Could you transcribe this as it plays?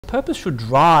Purpose should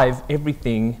drive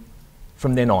everything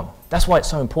from then on. That's why it's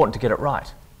so important to get it right,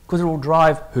 because it will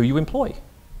drive who you employ.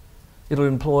 It'll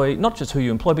employ not just who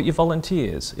you employ, but your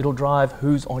volunteers. It'll drive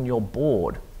who's on your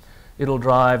board. It'll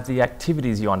drive the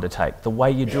activities you undertake, the way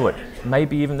you do it,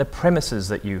 maybe even the premises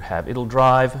that you have. It'll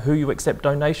drive who you accept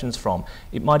donations from.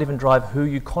 It might even drive who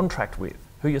you contract with,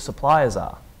 who your suppliers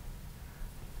are.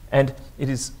 And it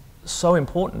is so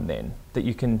important then that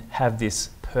you can have this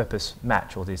purpose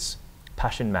match or this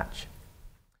passion match.